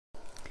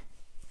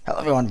Hello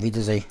everyone,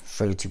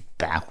 VJ32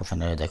 back with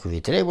another deck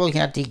review. Today we're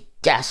looking at the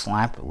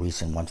Gaslamp, a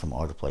recent one from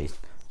Autoplay,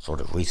 sort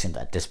of recent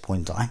at this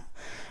point in time.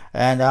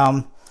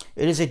 And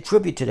it is a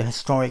tribute to the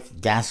historic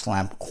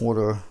Gaslamp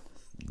quarter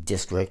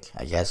district,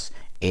 I guess,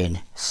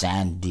 in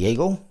San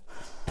Diego.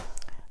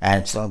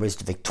 And it celebrates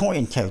the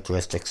Victorian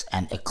characteristics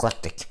and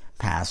eclectic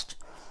past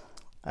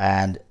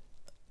and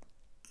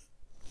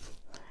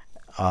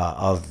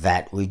of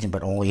that region,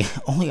 but only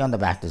on the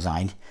back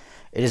design.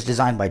 It is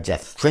designed by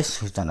Jeff Chris,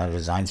 who's done other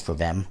designs for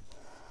them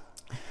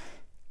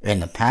in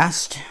the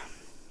past.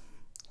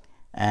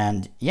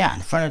 And yeah,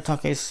 the front of the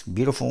tuck case,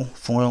 beautiful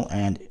foil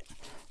and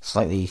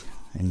slightly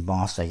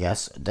embossed, I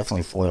guess.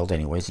 Definitely foiled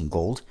anyways in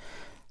gold.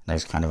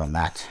 There's kind of a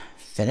matte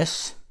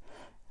finish,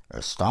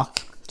 or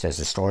stock. It says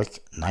historic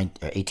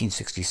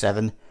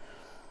 1867,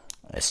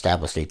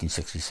 established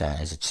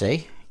 1867 as it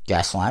say.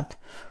 Gaslamp,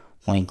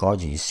 playing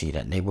cards, and you see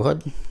that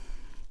neighborhood.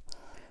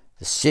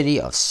 The city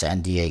of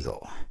San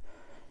Diego.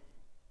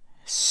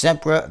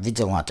 Sempre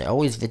Vigilante,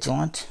 always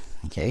vigilant,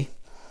 okay.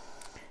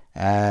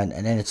 And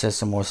then it says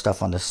some more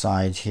stuff on the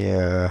side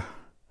here.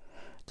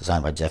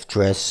 Designed by Jeff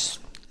Triss,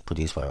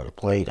 produced by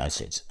Autoplay, United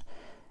States,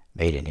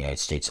 made in the United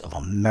States of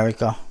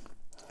America.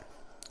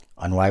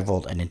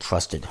 Unrivaled and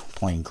entrusted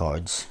playing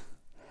cards.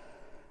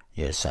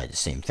 The other side, the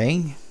same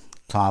thing.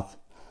 Top,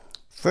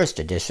 first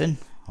edition.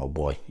 Oh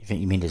boy,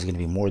 you mean there's going to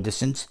be more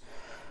editions?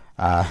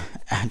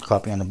 And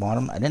copy on the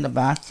bottom, and in the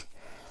back,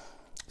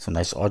 some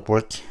nice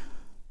artwork.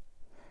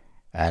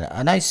 And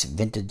a nice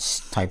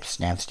vintage type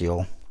stamp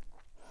steel,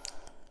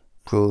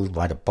 proved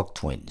by the Buck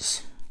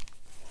twins.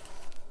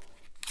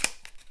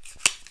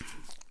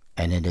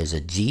 And then there's a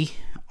G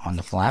on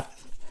the flap.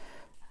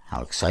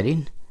 How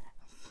exciting.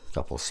 A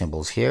couple of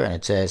symbols here, and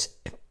it says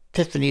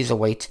epiphanies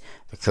await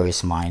the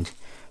curious mind.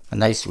 A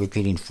nice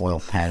repeating foil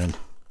pattern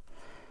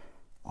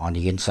on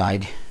the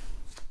inside.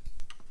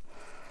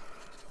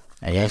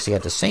 And you actually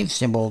got the same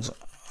symbols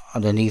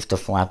underneath the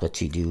flap that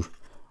you do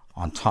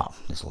on top.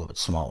 It's a little bit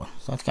smaller,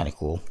 so that's kind of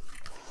cool.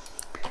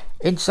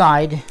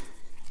 Inside,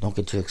 don't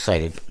get too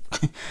excited.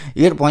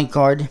 You get a blank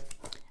card,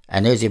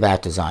 and there's your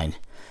back design.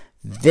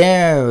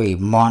 Very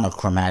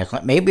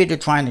monochromatic. Maybe they're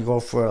trying to go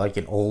for like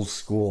an old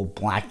school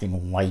black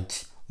and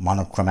white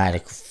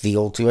monochromatic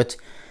feel to it.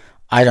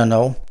 I don't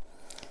know.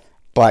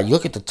 But you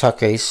look at the tuck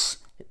case,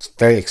 it's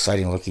very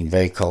exciting looking,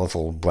 very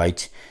colorful,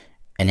 bright,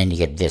 and then you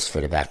get this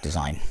for the back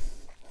design.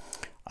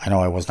 I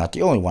know I was not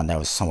the only one that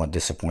was somewhat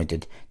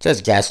disappointed. It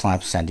says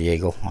Gaslamp San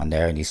Diego on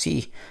there, and you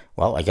see,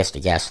 well, I guess the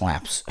gas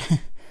lamps.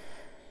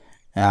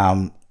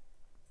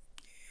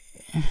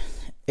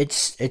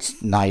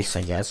 It's nice,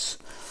 I guess.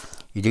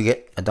 You do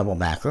get a double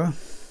backer.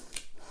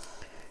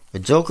 The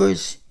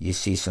Jokers, you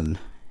see some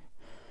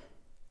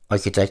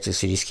architecture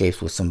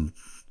cityscapes with some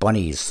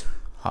bunnies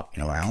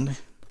hopping around.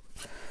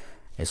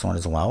 This one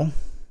as well,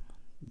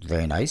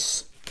 very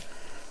nice.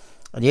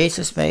 The Ace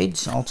of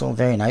Spades, also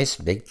very nice,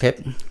 big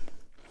pip.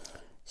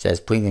 Says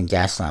premium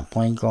Gaslamp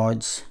playing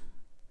cards.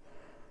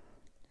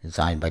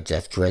 Designed by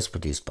Jeff Dress,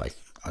 produced by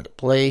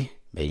Autoplay,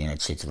 made in the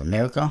United States of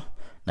America.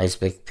 Nice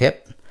big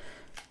pip.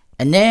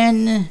 And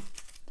then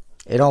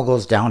it all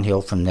goes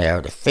downhill from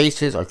there. The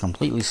faces are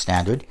completely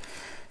standard,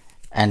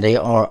 and they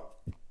are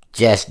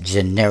just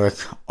generic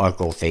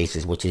Arco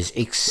faces, which is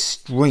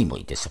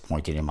extremely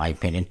disappointing in my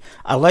opinion.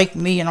 I like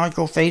me an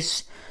Arco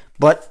face,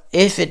 but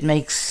if it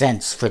makes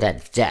sense for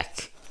that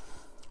deck.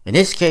 In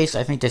this case,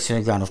 I think they should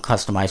have gone with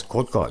customized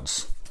court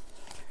cards.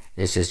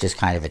 This is just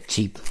kind of a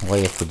cheap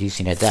way of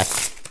producing a deck.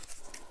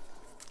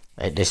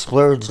 They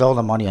splurged all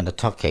the money on the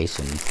tuck case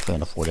and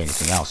couldn't afford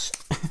anything else.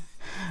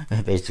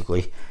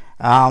 Basically.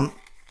 It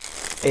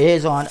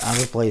is on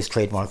Autoplay's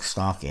trademark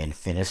stock and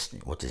finished,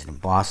 which is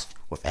embossed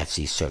with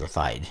FSC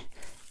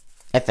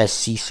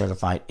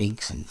certified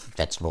inks and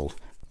vegetable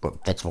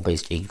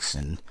based inks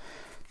and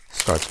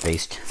starch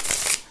based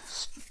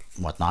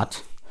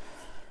whatnot.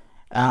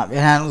 It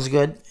handles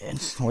good.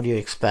 What do you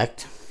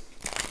expect?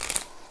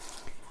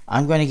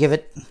 I'm going to give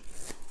it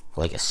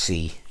like a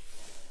C.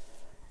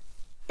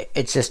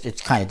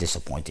 It's kind of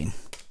disappointing.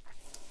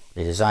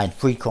 They designed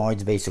 3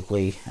 cards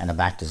basically and a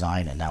back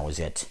design, and that was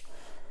it.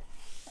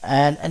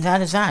 And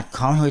that is that.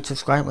 Comment, rate,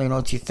 subscribe, let me know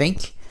what you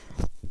think.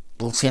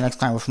 We'll see you next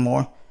time with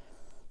more.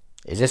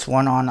 Is this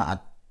one on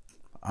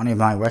any of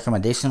my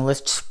recommendation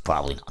lists?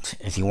 Probably not.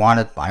 If you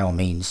want it, by all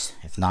means.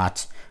 If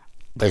not,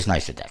 there's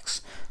nicer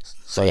decks.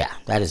 So yeah,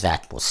 that is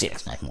that. We'll see you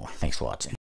next time with more. Thanks for watching.